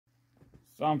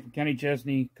Song from Kenny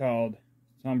Chesney called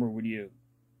Somewhere With You.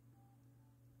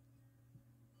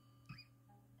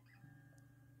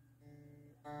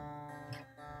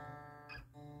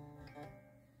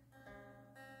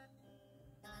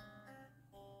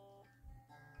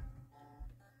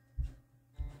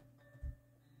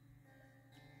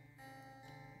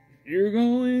 You're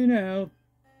going out,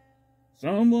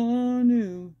 someone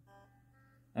new.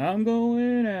 I'm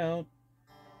going out,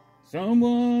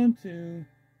 someone too.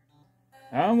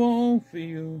 I won't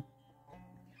feel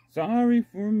sorry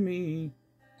for me.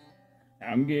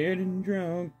 I'm getting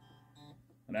drunk,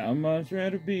 and I'd much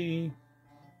rather be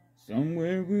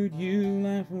somewhere with you.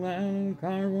 Laugh loud on the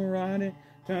carnival ride,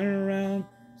 turn around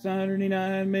Saturday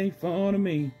night, make fun of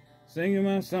me. Singing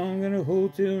my song in a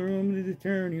hotel room to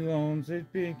turn you on.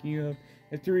 Said pick you up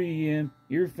at 3 a.m.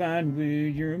 You're fighting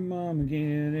with your mom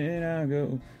again.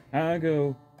 And I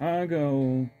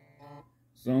go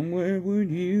somewhere with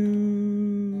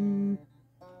you.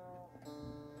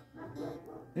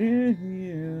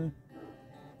 Yeah.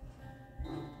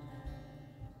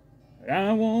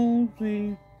 I won't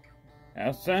be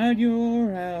outside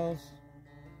your house,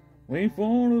 wait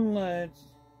for the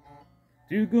lights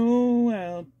to go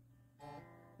out.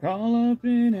 Call up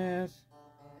and ask,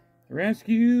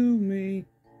 rescue me.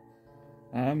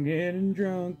 I'm getting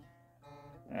drunk,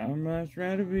 I'd much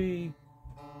rather be.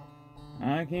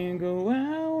 I can't go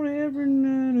out every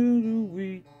night of the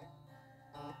week.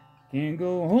 Can't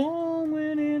go home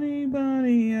with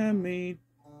anybody I meet.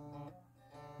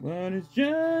 But it's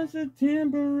just a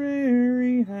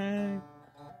temporary high.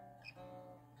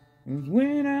 'Cause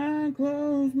when I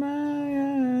close my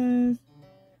eyes,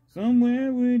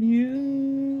 somewhere with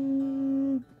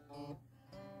you.